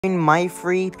In my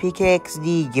free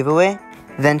Pkxd giveaway,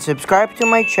 then subscribe to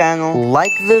my channel,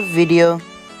 like the video,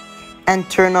 and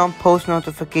turn on post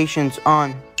notifications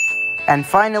on. And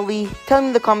finally, tell me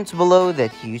in the comments below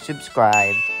that you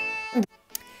subscribe.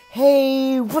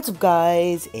 Hey, what's up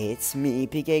guys? It's me,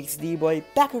 Pkxdboy,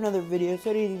 back with another video.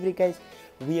 So today's video guys,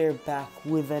 we are back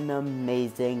with an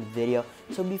amazing video.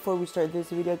 So before we start this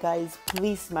video guys,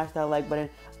 please smash that like button.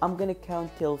 I'm gonna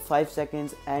count till 5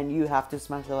 seconds and you have to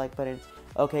smash the like button.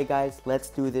 Okay guys, let's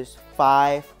do this.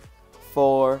 5,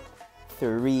 4,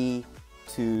 3,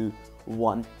 2,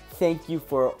 1. Thank you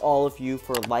for all of you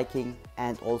for liking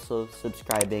and also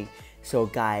subscribing. So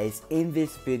guys, in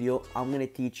this video, I'm gonna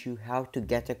teach you how to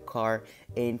get a car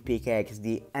in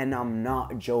Pkxd, and I'm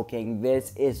not joking.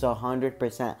 This is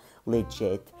 100%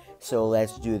 legit. So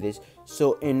let's do this.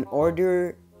 So in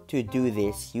order to do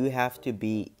this, you have to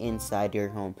be inside your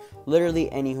home.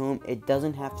 Literally any home. It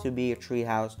doesn't have to be a tree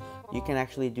house. You can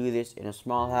actually do this in a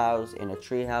small house, in a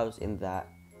tree house, in that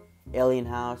alien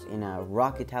house, in a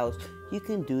rocket house. You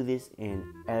can do this in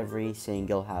every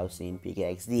single house in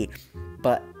Pkxd.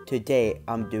 But today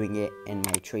I'm doing it in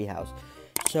my tree house.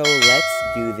 So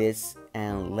let's do this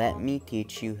and let me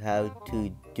teach you how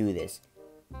to do this.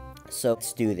 So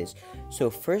let's do this. So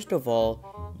first of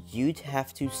all, you'd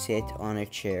have to sit on a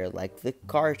chair like the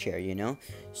car chair, you know.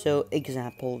 So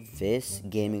example, this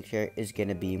gaming chair is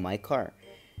gonna be my car.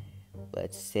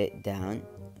 Let's sit down.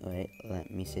 Wait, let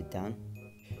me sit down.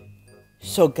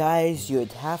 So guys,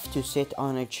 you'd have to sit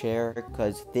on a chair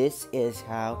because this is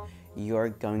how you're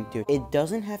going to. It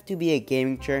doesn't have to be a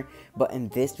gaming chair, but in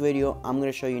this video I'm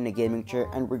going to show you in a gaming chair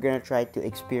and we're going to try to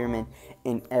experiment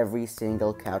in every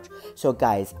single couch. So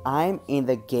guys, I'm in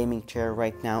the gaming chair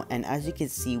right now, and as you can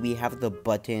see we have the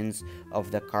buttons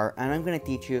of the car, and I'm going to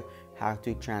teach you how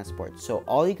to transport. So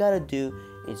all you got to do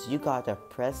is you got to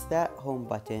press that home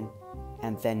button,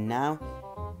 and then now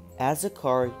as a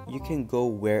car you can go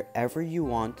wherever you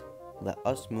want. Let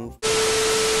us move.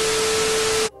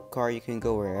 Car, you can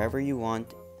go wherever you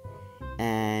want,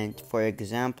 and for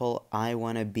example I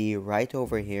want to be right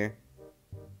over here.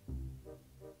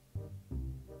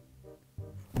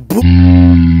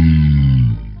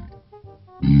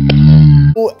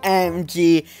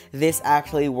 OMG, this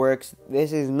actually works.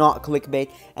 This is not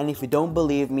clickbait, and if you don't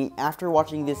believe me after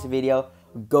watching this video,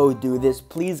 go do this.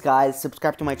 Please guys,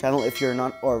 subscribe to my channel if you're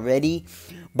not already.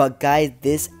 But guys,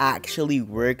 this actually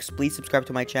works. Please subscribe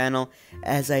to my channel.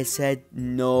 As I said,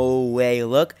 no way.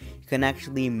 Look, you can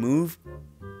actually move.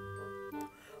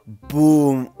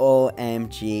 Boom.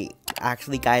 OMG.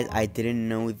 Actually guys, I didn't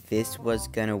know this was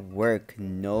gonna work.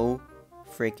 No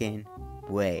freaking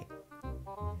way.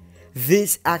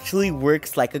 This actually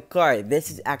works like a car.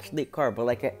 This is actually a car, but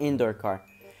like an indoor car.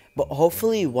 But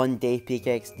hopefully one day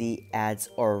Pkxd adds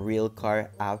a real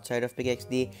car outside of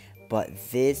Pkxd. But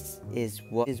this is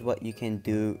what you can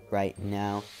do right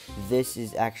now. This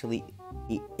is actually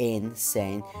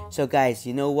insane. So guys,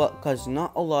 you know what? Because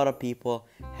not a lot of people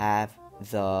have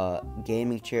the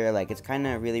gaming chair. Like, it's kind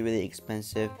of really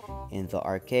expensive in the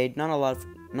arcade. Not a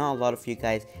lot of you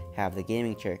guys have the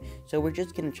gaming chair. So we're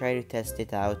just gonna try to test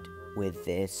it out with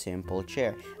this simple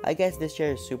chair. I guess this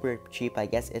chair is super cheap. I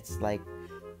guess it's like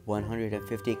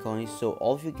 150 coins, so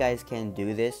all of you guys can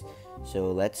do this.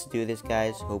 So let's do this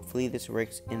guys. Hopefully this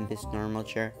works in this normal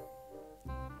chair.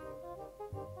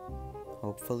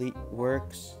 Hopefully it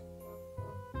works.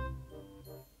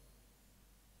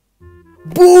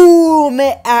 Boom!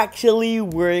 It actually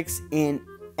works in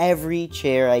every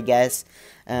chair, I guess.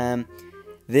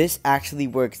 This actually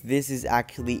works. This is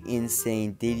actually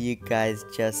insane. Did you guys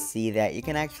just see that? You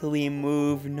can actually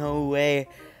move. No way.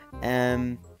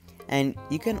 And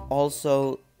you can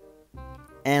also,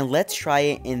 and let's try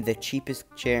it in the cheapest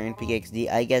chair in Pkxd.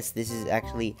 I guess this is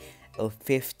actually a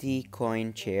 50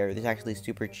 coin chair. This is actually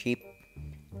super cheap.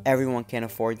 Everyone can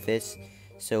afford this.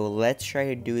 So let's try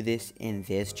to do this in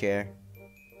this chair.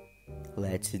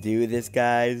 Let's do this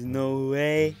guys. No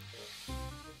way.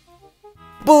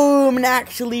 Boom! It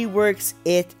actually works.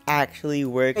 It actually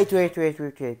works.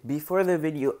 Wait. Before the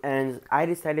video ends, I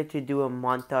decided to do a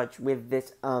montage with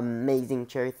this amazing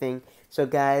chair thing. So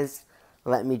guys,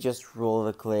 let me just roll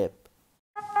the clip.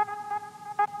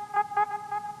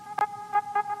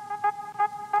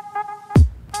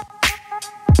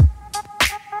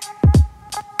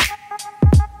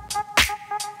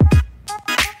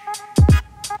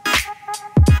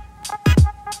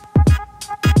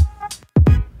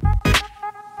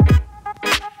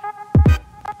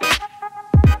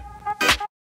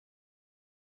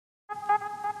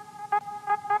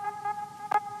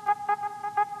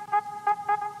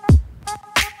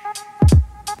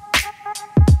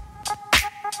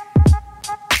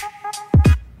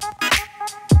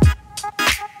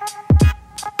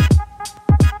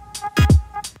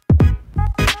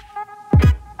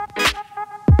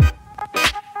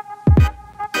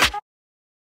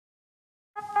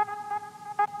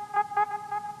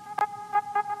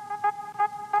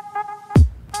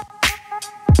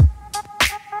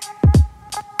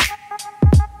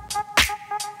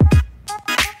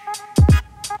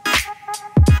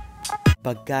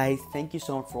 But guys, thank you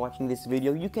so much for watching this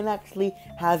video. You can actually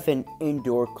have an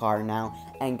indoor car now.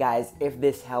 And guys, if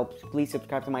this helps, please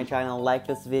subscribe to my channel, like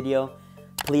this video.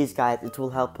 Please guys, it will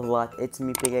help a lot. It's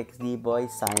me, Pkxdboy,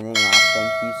 signing off.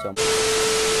 Thank you so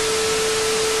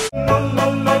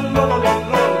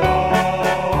much.